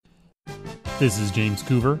This is James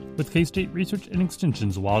Coover with K-State Research and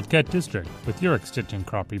Extension's Wildcat District with your Extension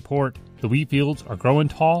Crop Report. The wheat fields are growing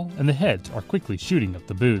tall and the heads are quickly shooting up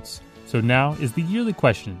the boots. So now is the yearly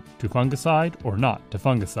question, to fungicide or not to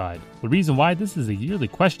fungicide? The reason why this is a yearly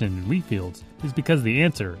question in wheat fields is because the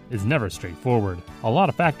answer is never straightforward. A lot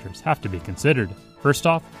of factors have to be considered. First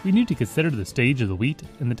off, we need to consider the stage of the wheat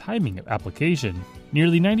and the timing of application.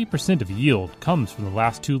 Nearly 90% of yield comes from the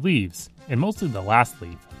last two leaves, and mostly the last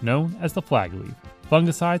leaf, known as the flag leaf.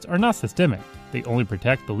 Fungicides are not systemic. They only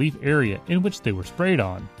protect the leaf area in which they were sprayed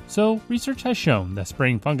on. So, research has shown that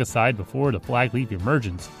spraying fungicide before the flag leaf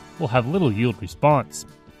emergence will have little yield response.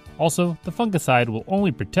 Also, the fungicide will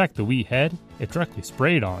only protect the wheat head if directly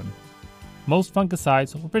sprayed on. Most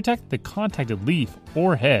fungicides will protect the contacted leaf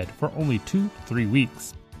or head for only 2 to 3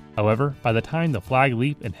 weeks. However, by the time the flag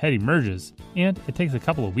leaf and head emerges, and it takes a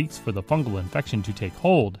couple of weeks for the fungal infection to take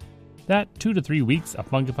hold, that 2 to 3 weeks of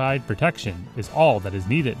fungicide protection is all that is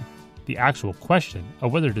needed. The actual question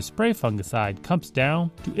of whether to spray fungicide comes down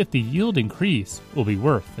to if the yield increase will be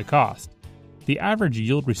worth the cost. The average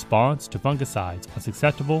yield response to fungicides was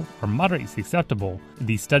acceptable or moderately acceptable in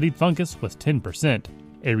the studied fungus was 10%.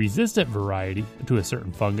 A resistant variety to a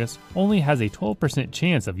certain fungus only has a 12%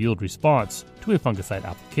 chance of yield response to a fungicide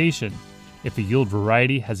application. If a yield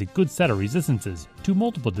variety has a good set of resistances to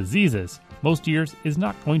multiple diseases, most years is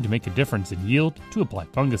not going to make a difference in yield to apply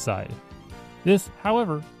fungicide. This,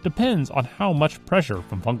 however, depends on how much pressure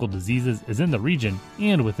from fungal diseases is in the region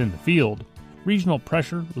and within the field. Regional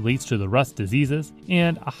pressure relates to the rust diseases,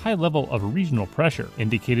 and a high level of regional pressure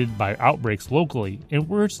indicated by outbreaks locally and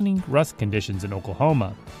worsening rust conditions in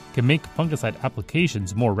Oklahoma can make fungicide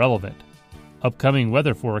applications more relevant. Upcoming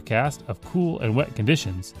weather forecast of cool and wet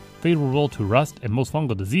conditions, favorable to rust and most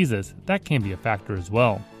fungal diseases, that can be a factor as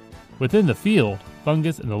well. Within the field,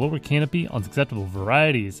 fungus in the lower canopy on susceptible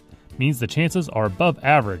varieties means the chances are above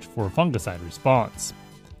average for a fungicide response.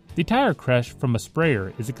 The tire crush from a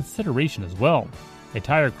sprayer is a consideration as well. A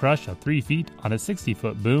tire crush of 3 feet on a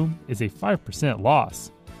 60-foot boom is a 5%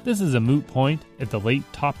 loss. This is a moot point if the late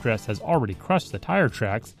top dress has already crushed the tire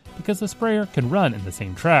tracks because the sprayer can run in the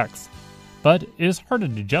same tracks. But it is harder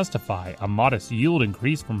to justify a modest yield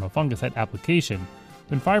increase from a fungicide application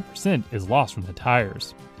when 5% is lost from the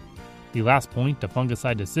tires. The last point to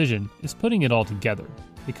fungicide decision is putting it all together.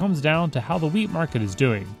 It comes down to how the wheat market is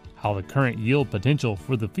doing, how the current yield potential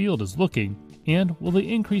for the field is looking, and will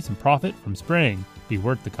the increase in profit from spraying be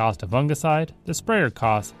worth the cost of fungicide, the sprayer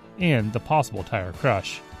cost, and the possible tire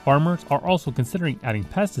crush. Farmers are also considering adding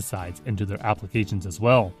pesticides into their applications as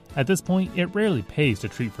well. At this point, it rarely pays to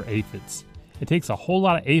treat for aphids. It takes a whole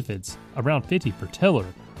lot of aphids, around 50 per tiller,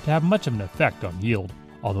 to have much of an effect on yield.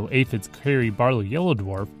 Although aphids carry barley yellow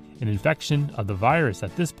dwarf, an infection of the virus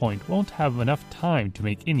at this point won't have enough time to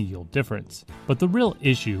make any yield difference. But the real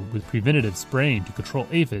issue with preventative spraying to control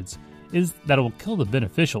aphids is that it will kill the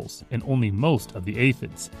beneficials and only most of the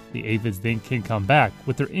aphids. The aphids then can come back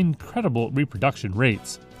with their incredible reproduction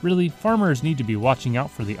rates. Really, farmers need to be watching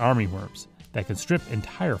out for the armyworms that can strip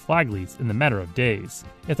entire flag leaves in the matter of days.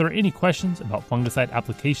 If there are any questions about fungicide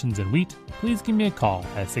applications in wheat, please give me a call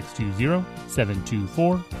at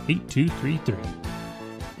 620-724-8233.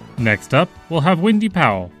 Next up, we'll have Wendy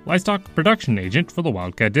Powell, Livestock Production Agent for the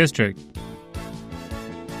Wildcat District.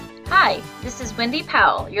 Hi, this is Wendy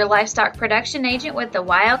Powell, your Livestock Production Agent with the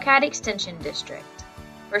Wildcat Extension District.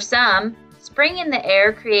 For some, spring in the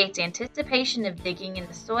air creates anticipation of digging in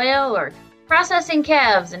the soil or processing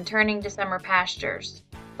calves and turning to summer pastures.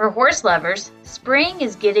 For horse lovers, spring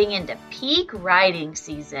is getting into peak riding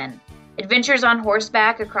season. Adventures on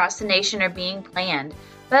horseback across the nation are being planned.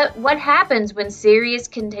 But what happens when serious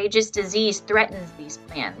contagious disease threatens these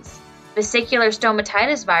plans? Vesicular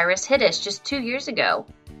stomatitis virus hit us just 2 years ago,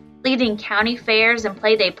 leading county fairs and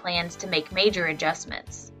playday plans to make major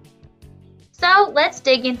adjustments. So let's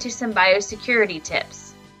dig into some biosecurity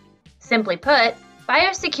tips. Simply put,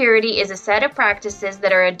 biosecurity is a set of practices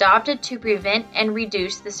that are adopted to prevent and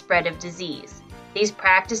reduce the spread of disease. These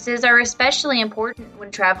practices are especially important when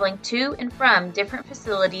traveling to and from different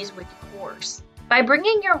facilities with your horse. By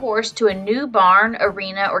bringing your horse to a new barn,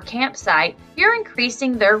 arena, or campsite, you're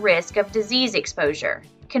increasing their risk of disease exposure.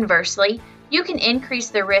 Conversely, you can increase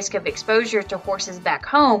the risk of exposure to horses back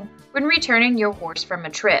home when returning your horse from a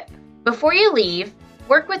trip. Before you leave,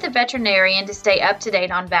 work with a veterinarian to stay up to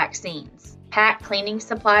date on vaccines. Pack cleaning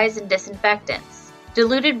supplies and disinfectants.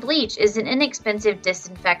 Diluted bleach is an inexpensive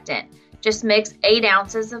disinfectant. Just mix 8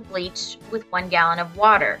 ounces of bleach with 1 gallon of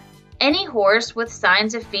water. Any horse with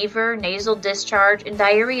signs of fever, nasal discharge, and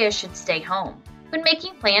diarrhea should stay home. When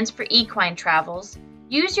making plans for equine travels,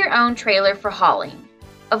 use your own trailer for hauling.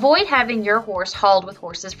 Avoid having your horse hauled with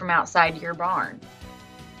horses from outside your barn.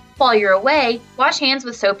 While you're away, wash hands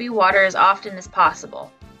with soapy water as often as possible.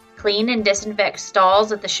 Clean and disinfect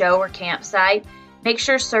stalls at the show or campsite. Make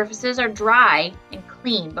sure surfaces are dry and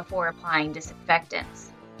clean before applying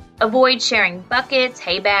disinfectants. Avoid sharing buckets,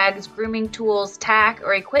 hay bags, grooming tools, tack,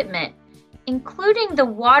 or equipment, including the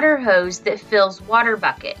water hose that fills water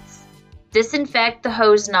buckets. Disinfect the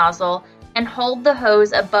hose nozzle and hold the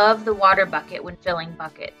hose above the water bucket when filling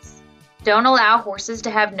buckets. Don't allow horses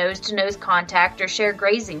to have nose-to-nose contact or share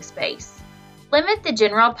grazing space. Limit the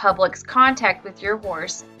general public's contact with your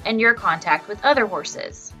horse and your contact with other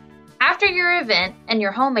horses. After your event and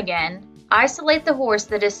you're home again, isolate the horse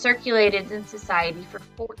that has circulated in society for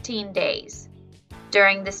 14 days.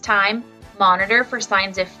 During this time, monitor for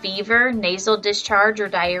signs of fever, nasal discharge, or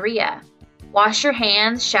diarrhea. Wash your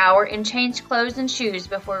hands, shower, and change clothes and shoes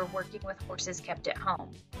before working with horses kept at home.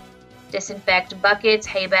 Disinfect buckets,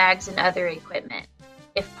 hay bags, and other equipment.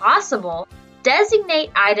 If possible,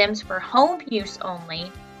 designate items for home use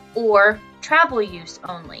only or travel use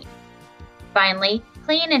only. Finally,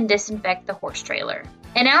 clean and disinfect the horse trailer.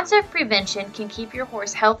 An ounce of prevention can keep your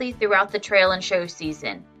horse healthy throughout the trail and show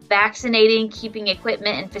season. Vaccinating, keeping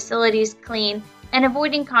equipment and facilities clean, and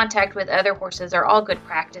avoiding contact with other horses are all good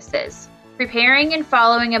practices. Preparing and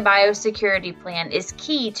following a biosecurity plan is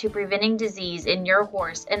key to preventing disease in your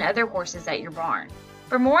horse and other horses at your barn.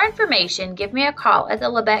 For more information, give me a call at the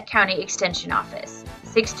Labette County Extension Office,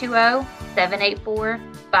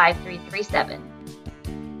 620-784-5337.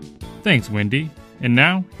 Thanks, Wendy. And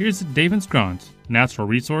now, here's Dave Scrons, Natural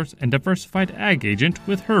Resource and Diversified Ag Agent,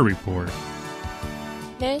 with her report.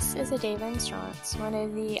 This is David Strauss, one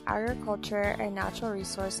of the Agriculture and Natural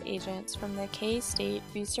Resource Agents from the K-State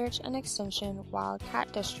Research and Extension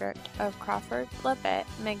Wildcat District of Crawford, Labette,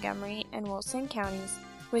 Montgomery, and Wilson counties,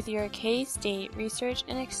 with your K-State Research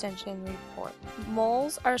and Extension report.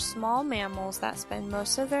 Moles are small mammals that spend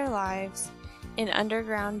most of their lives in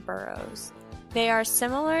underground burrows. They are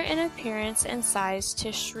similar in appearance and size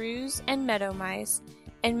to shrews and meadow mice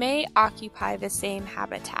and may occupy the same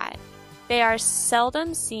habitat. They are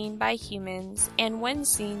seldom seen by humans, and when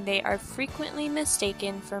seen, they are frequently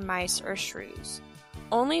mistaken for mice or shrews.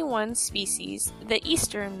 Only one species, the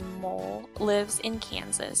eastern mole, lives in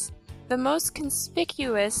Kansas. The most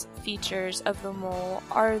conspicuous features of the mole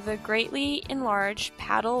are the greatly enlarged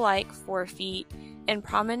paddle-like forefeet and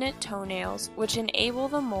prominent toenails, which enable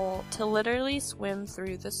the mole to literally swim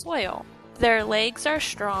through the soil. Their legs are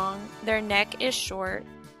strong, their neck is short,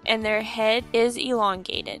 and their head is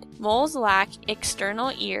elongated. Moles lack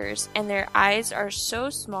external ears, and their eyes are so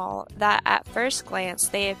small that at first glance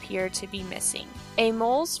they appear to be missing. A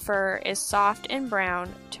mole's fur is soft and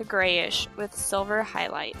brown to grayish with silver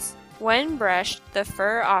highlights. When brushed, the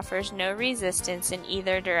fur offers no resistance in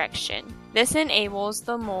either direction. This enables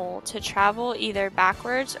the mole to travel either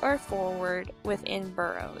backwards or forward within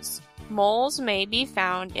burrows. Moles may be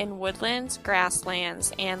found in woodlands,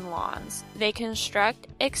 grasslands, and lawns. They construct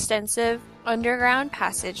extensive underground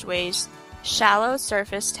passageways, shallow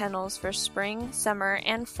surface tunnels for spring, summer,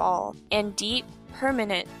 and fall, and deep,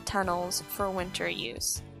 permanent tunnels for winter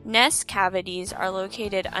use. Nest cavities are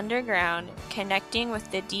located underground, connecting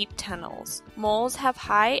with the deep tunnels. Moles have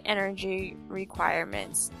high energy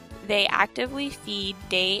requirements. They actively feed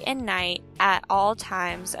day and night at all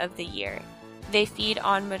times of the year. They feed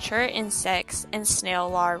on mature insects and snail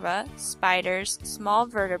larvae, spiders, small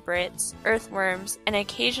vertebrates, earthworms, and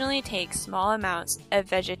occasionally take small amounts of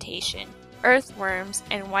vegetation. Earthworms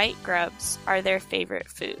and white grubs are their favorite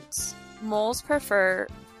foods. Moles prefer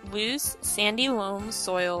loose, sandy loam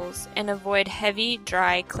soils and avoid heavy,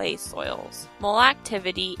 dry clay soils. Mole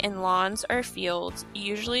activity in lawns or fields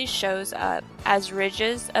usually shows up as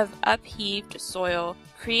ridges of upheaved soil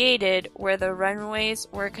created where the runways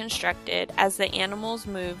were constructed as the animals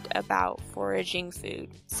moved about foraging food.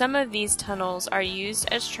 Some of these tunnels are used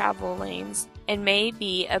as travel lanes and may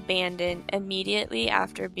be abandoned immediately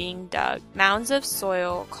after being dug. Mounds of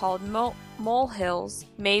soil called molehills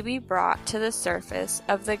may be brought to the surface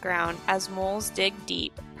of the ground as moles dig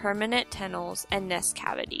deep, permanent tunnels, and nest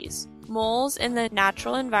cavities. Moles in the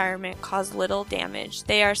natural environment cause little damage.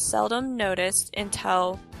 They are seldom noticed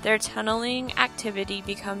until their tunneling activity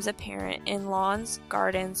becomes apparent in lawns,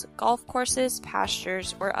 gardens, golf courses,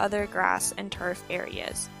 pastures, or other grass and turf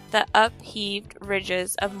areas. The upheaved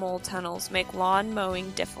ridges of mole tunnels make lawn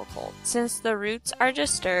mowing difficult. Since the roots are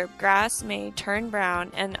disturbed, grass may turn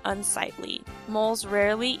brown and unsightly. Moles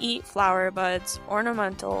rarely eat flower buds,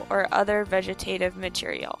 ornamental, or other vegetative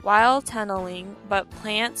material while tunneling, but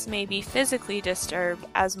plants may be physically disturbed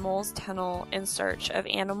as moles tunnel in search of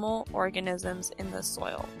animal organisms in the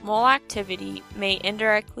soil. Mole activity may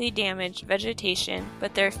indirectly damage vegetation,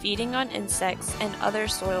 but their feeding on insects and other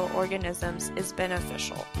soil organisms is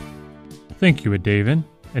beneficial. Thank you, David.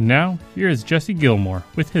 And now, here is Jesse Gilmore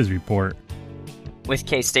with his report. With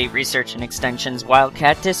K-State Research and Extension's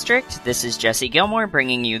Wildcat District, this is Jesse Gilmore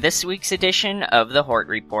bringing you this week's edition of the Hort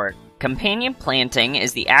Report. Companion planting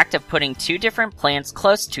is the act of putting two different plants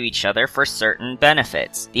close to each other for certain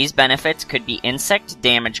benefits. These benefits could be insect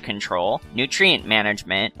damage control, nutrient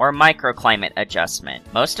management, or microclimate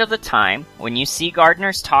adjustment. Most of the time, when you see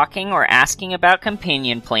gardeners talking or asking about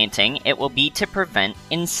companion planting, it will be to prevent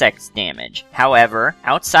insect damage. However,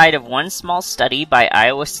 outside of one small study by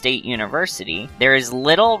Iowa State University, there is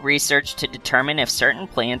little research to determine if certain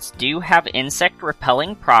plants do have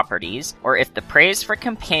insect-repelling properties or if the praise for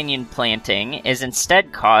companion planting is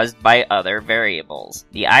instead caused by other variables.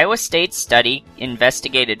 The Iowa State study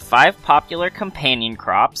investigated 5 popular companion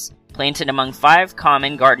crops, planted among 5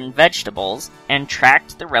 common garden vegetables, and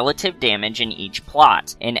tracked the relative damage in each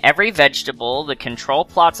plot. In every vegetable, the control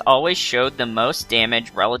plots always showed the most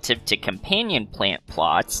damage relative to companion plant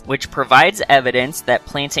plots, which provides evidence that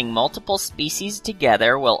planting multiple species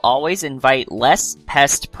together will always invite less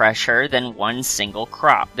pest pressure than one single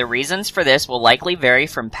crop. The reasons for this will likely vary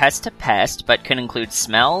from pest to pest, but could include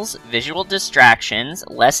smells, visual distractions,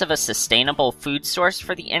 less of a sustainable food source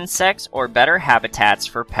for the insects, or better habitats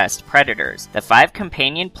for pest predators. The 5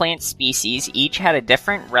 companion plant species each had a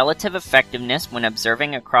different relative effectiveness when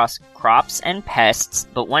observing across crops and pests,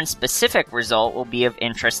 but one specific result will be of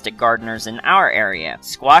interest to gardeners in our area: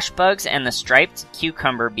 squash bugs and the striped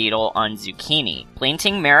cucumber beetle on zucchini.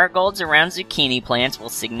 Planting marigolds around zucchini plants will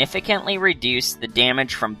significantly reduce the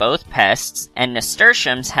damage from both pests, and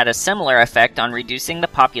nasturtiums had a similar effect on reducing the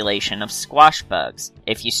population of squash bugs.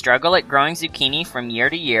 If you struggle at growing zucchini from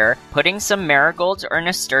year to year, putting some marigolds or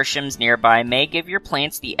nasturtiums nearby may give your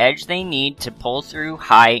plants the edge they need to pull through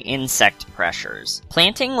high insect pressures.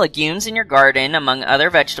 Planting legumes in your garden among other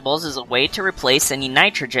vegetables is a way to replace any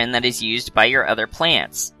nitrogen that is used by your other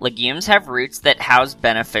plants. Legumes have roots that house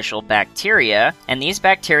beneficial bacteria, and these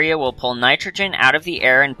bacteria will pull nitrogen out of the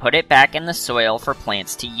air and put it back in the soil for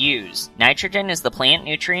plants to use. Nitrogen is the plant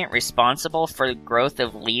nutrient responsible for the growth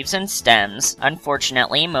of leaves and stems.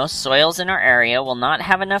 Unfortunately, most soils in our area will not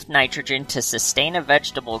have enough nitrogen to sustain a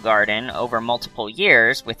vegetable garden over multiple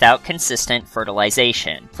years without consistent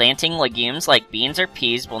fertilization. Planting legumes like beans or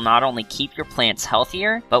peas will not only keep your plants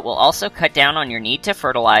healthier, but will also cut down on your need to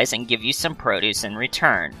fertilize and give you some produce in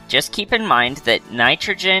return. Just keep in mind that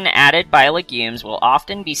nitrogen added by legumes will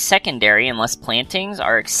often be secondary unless plantings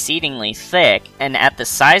are exceedingly thick, and at the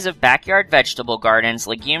size of backyard vegetable gardens,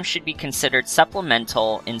 legumes should be considered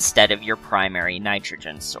supplemental instead of your primary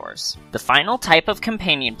nitrogen source. The final type of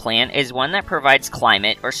companion plant is one that provides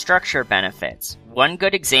climate or structure benefits. One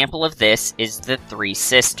good example of this is the Three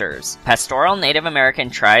Sisters. Pastoral Native American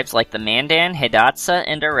tribes like the Mandan, Hidatsa,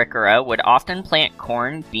 and Arikara would often plant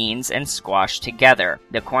corn, beans, and squash together.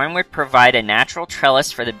 The corn would provide a natural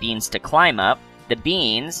trellis for the beans to climb up. The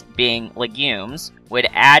beans, being legumes, would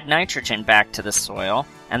add nitrogen back to the soil,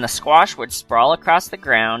 and the squash would sprawl across the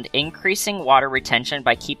ground, increasing water retention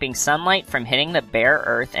by keeping sunlight from hitting the bare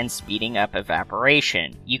earth and speeding up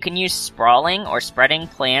evaporation. You can use sprawling or spreading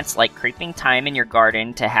plants like creeping thyme in your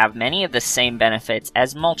garden to have many of the same benefits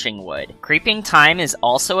as mulching would. Creeping thyme is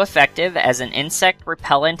also effective as an insect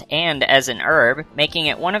repellent and as an herb, making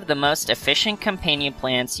it one of the most efficient companion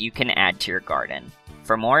plants you can add to your garden.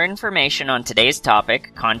 For more information on today's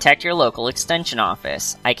topic, contact your local extension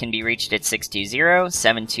office. I can be reached at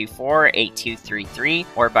 620-724-8233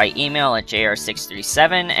 or by email at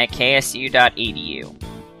jr637@ksu.edu.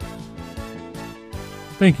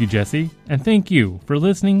 Thank you, Jesse, and thank you for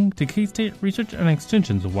listening to K-State Research and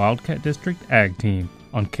Extension's Wildcat District Ag Team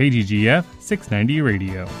on KGGF 690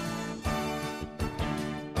 Radio.